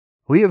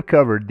We have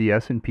covered the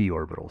s and p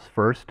orbitals.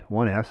 First,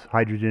 1s,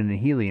 hydrogen and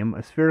helium,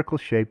 a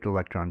spherical-shaped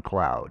electron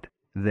cloud.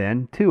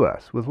 Then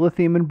 2s, with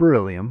lithium and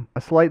beryllium,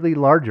 a slightly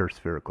larger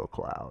spherical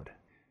cloud.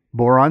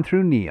 Boron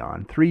through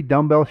neon, three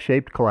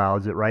dumbbell-shaped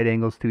clouds at right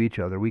angles to each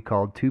other we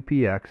called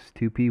 2px,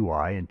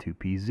 2py, and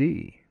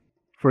 2pz.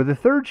 For the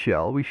third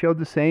shell, we showed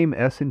the same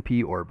s and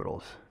p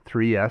orbitals,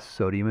 3s,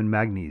 sodium and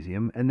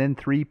magnesium, and then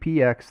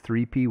 3px,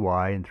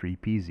 3py, and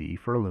 3pz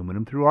for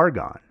aluminum through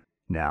argon.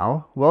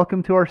 Now,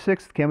 welcome to our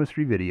sixth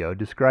chemistry video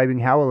describing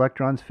how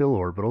electrons fill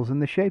orbitals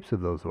and the shapes of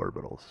those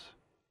orbitals.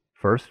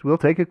 First, we'll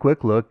take a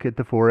quick look at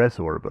the 4s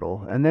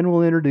orbital, and then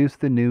we'll introduce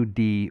the new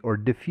d or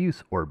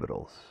diffuse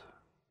orbitals.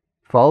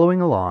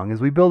 Following along,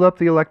 as we build up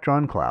the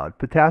electron cloud,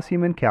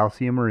 potassium and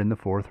calcium are in the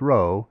fourth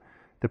row,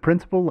 the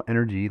principal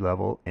energy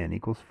level n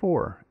equals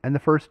 4, and the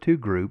first two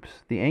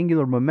groups, the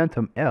angular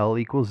momentum L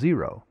equals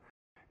 0.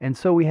 And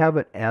so we have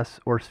an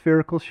s or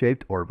spherical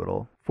shaped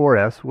orbital.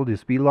 4s will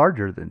just be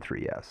larger than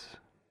 3s.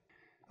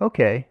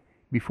 Okay,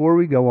 before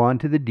we go on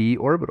to the d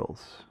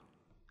orbitals.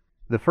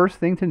 The first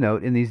thing to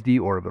note in these d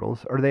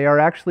orbitals are they are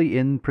actually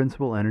in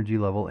principal energy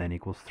level n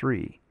equals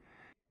 3.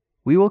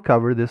 We will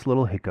cover this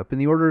little hiccup in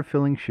the order of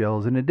filling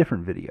shells in a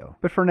different video,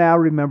 but for now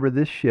remember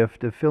this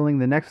shift of filling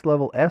the next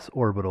level s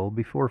orbital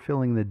before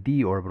filling the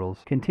d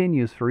orbitals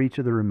continues for each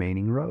of the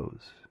remaining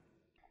rows.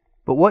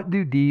 But what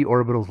do d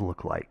orbitals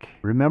look like?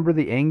 Remember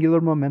the angular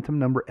momentum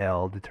number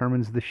L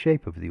determines the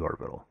shape of the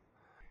orbital.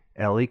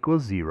 L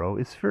equals 0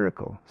 is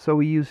spherical, so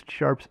we used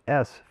Sharp's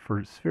S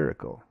for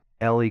spherical.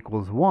 L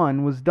equals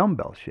 1 was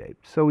dumbbell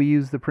shaped, so we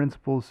used the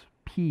principles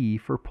P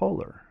for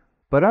polar.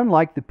 But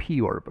unlike the p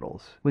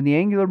orbitals, when the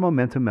angular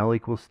momentum L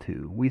equals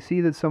 2, we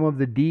see that some of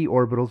the d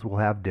orbitals will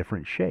have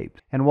different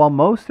shapes. And while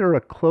most are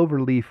a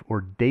cloverleaf or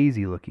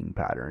daisy-looking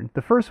pattern,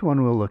 the first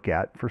one we'll look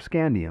at for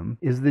scandium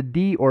is the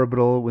d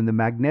orbital when the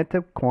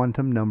magnetic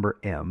quantum number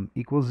m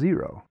equals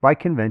 0. By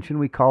convention,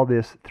 we call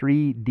this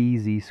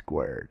 3dz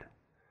squared.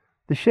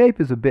 The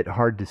shape is a bit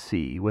hard to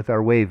see with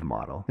our wave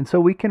model, and so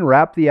we can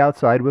wrap the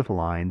outside with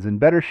lines and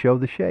better show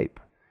the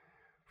shape.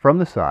 From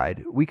the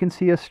side, we can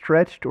see a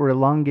stretched or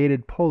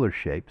elongated polar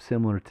shape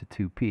similar to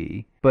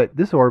 2p, but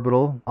this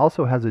orbital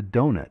also has a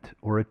donut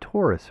or a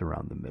torus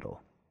around the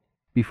middle.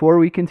 Before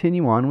we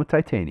continue on with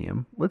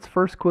titanium, let's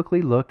first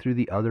quickly look through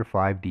the other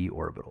 5d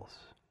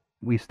orbitals.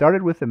 We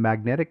started with the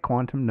magnetic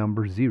quantum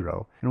number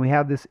 0, and we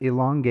have this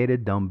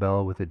elongated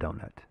dumbbell with a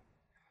donut.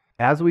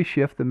 As we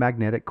shift the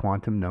magnetic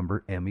quantum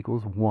number m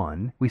equals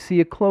 1, we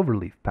see a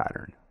cloverleaf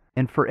pattern.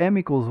 And for m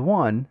equals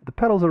 1, the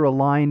petals are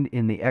aligned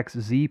in the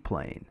xz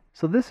plane,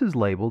 so this is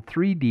labeled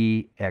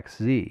 3d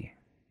xz.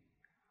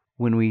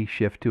 When we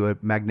shift to a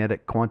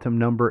magnetic quantum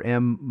number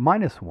m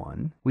minus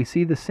 1, we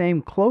see the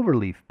same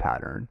cloverleaf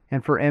pattern,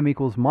 and for m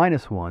equals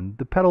minus 1,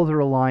 the petals are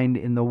aligned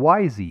in the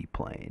yz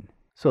plane,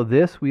 so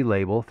this we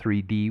label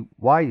 3d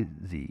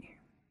yz.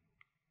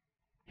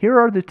 Here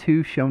are the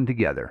two shown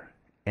together.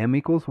 M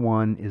equals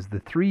 1 is the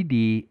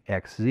 3d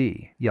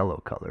xz,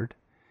 yellow colored,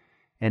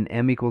 and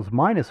m equals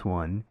minus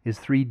 1 is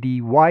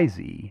 3d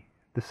yz,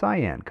 the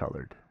cyan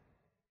colored.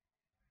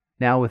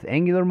 Now with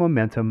angular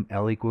momentum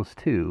L equals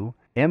 2,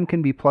 m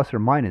can be plus or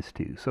minus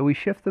 2, so we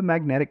shift the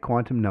magnetic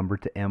quantum number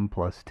to m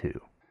plus 2.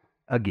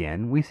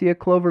 Again, we see a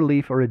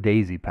cloverleaf or a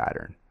daisy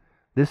pattern.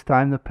 This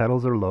time the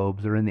petals or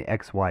lobes are in the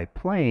xy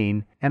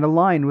plane and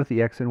aligned with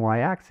the x and y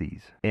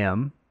axes.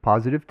 M,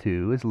 positive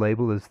 2, is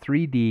labeled as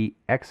 3d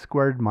x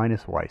squared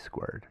minus y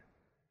squared.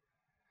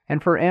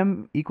 And for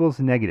m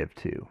equals negative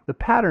 2, the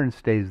pattern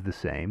stays the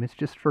same. It's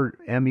just for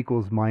m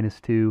equals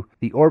minus 2,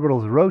 the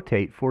orbitals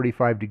rotate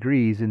 45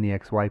 degrees in the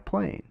xy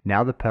plane.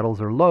 Now the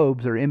petals or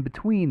lobes are in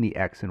between the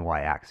x and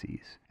y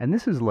axes, and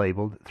this is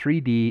labeled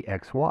 3d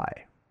xy.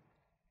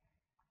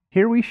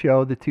 Here we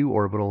show the two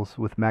orbitals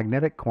with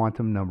magnetic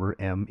quantum number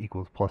m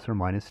equals plus or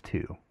minus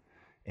 2.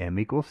 M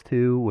equals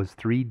 2 was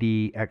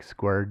 3d x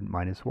squared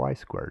minus y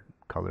squared,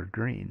 colored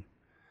green.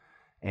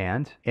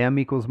 And m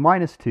equals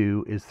minus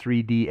 2 is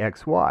 3d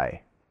xy,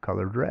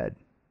 colored red.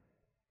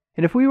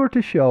 And if we were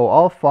to show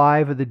all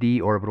 5 of the d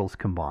orbitals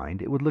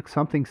combined, it would look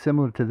something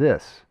similar to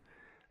this,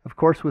 of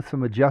course with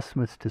some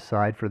adjustments to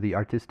side for the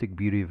artistic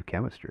beauty of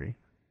chemistry.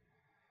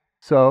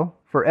 So,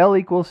 for L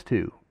equals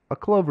 2, a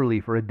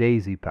cloverleaf or a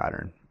daisy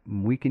pattern,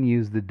 we can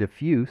use the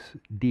diffuse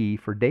D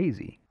for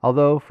daisy.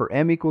 Although for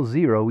m equals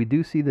 0, we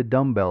do see the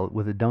dumbbell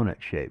with a donut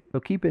shape, so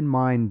keep in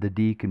mind the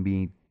D can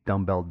be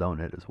dumbbell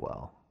donut as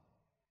well.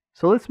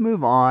 So let's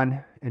move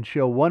on and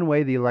show one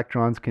way the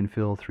electrons can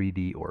fill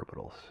 3d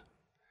orbitals.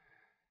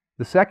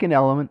 The second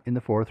element in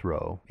the fourth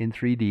row in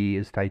 3d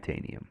is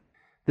titanium.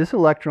 This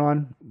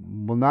electron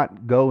will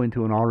not go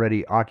into an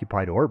already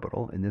occupied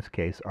orbital, in this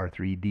case our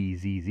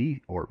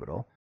 3dzz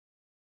orbital.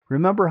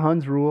 Remember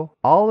Huns Rule?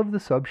 All of the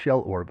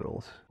subshell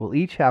orbitals will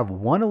each have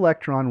one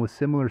electron with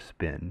similar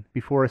spin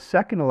before a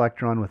second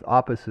electron with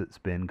opposite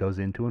spin goes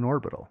into an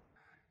orbital.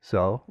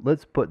 So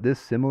let's put this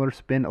similar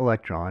spin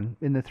electron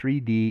in the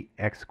 3d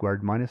x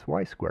squared minus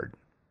y squared.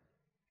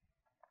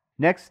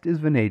 Next is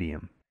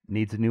vanadium.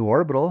 Needs a new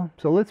orbital,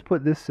 so let's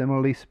put this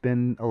similarly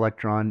spin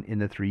electron in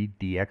the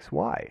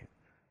 3dxy.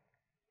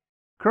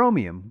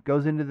 Chromium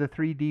goes into the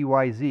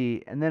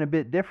 3dyz, and then a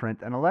bit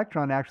different, an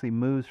electron actually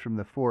moves from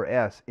the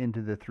 4s into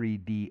the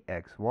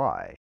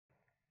 3dxy.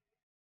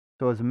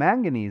 So as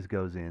manganese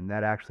goes in,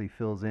 that actually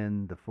fills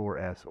in the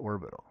 4s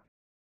orbital.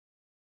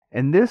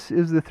 And this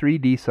is the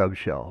 3D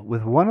subshell,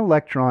 with one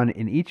electron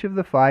in each of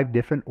the 5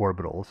 different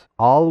orbitals,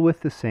 all with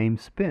the same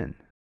spin.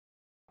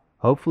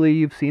 Hopefully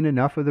you've seen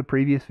enough of the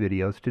previous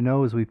videos to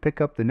know as we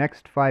pick up the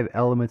next 5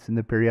 elements in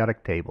the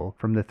periodic table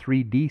from the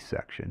 3D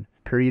section,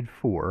 period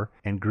 4,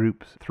 and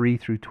groups 3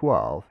 through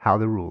 12, how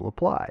the rule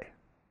apply.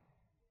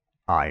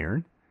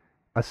 Iron,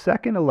 a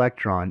second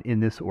electron in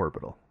this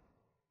orbital.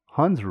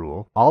 Huns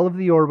Rule, all of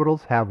the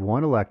orbitals have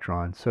one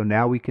electron, so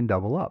now we can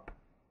double up.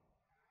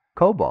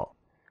 Cobalt,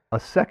 a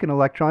second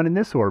electron in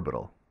this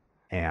orbital,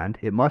 and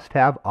it must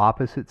have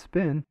opposite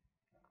spin.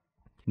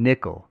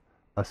 Nickel,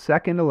 a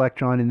second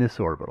electron in this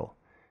orbital,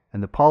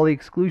 and the Pauli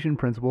exclusion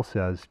principle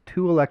says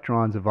 2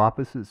 electrons of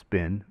opposite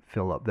spin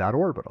fill up that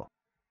orbital.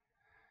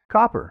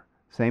 Copper,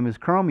 same as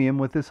chromium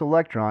with this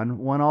electron,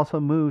 one also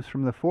moves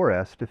from the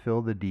 4s to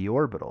fill the d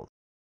orbitals.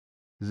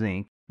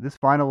 Zinc, this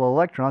final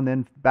electron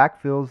then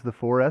backfills the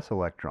 4s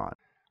electron.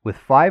 With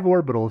 5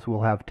 orbitals,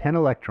 we'll have 10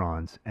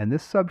 electrons, and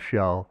this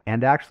subshell,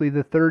 and actually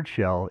the third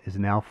shell, is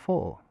now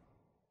full.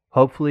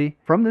 Hopefully,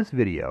 from this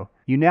video,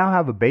 you now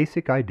have a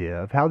basic idea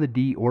of how the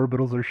d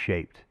orbitals are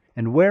shaped,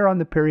 and where on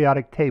the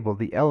periodic table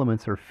the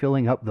elements are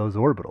filling up those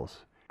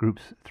orbitals,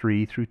 groups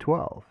 3 through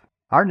 12.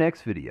 Our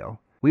next video,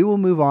 we will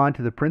move on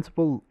to the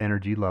principal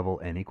energy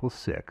level n equals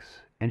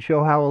 6, and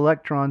show how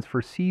electrons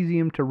for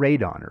cesium to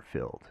radon are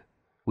filled.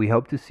 We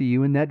hope to see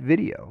you in that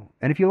video,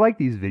 and if you like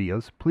these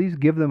videos, please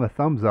give them a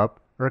thumbs up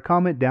or a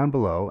comment down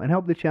below and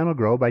help the channel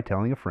grow by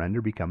telling a friend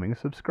or becoming a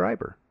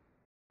subscriber.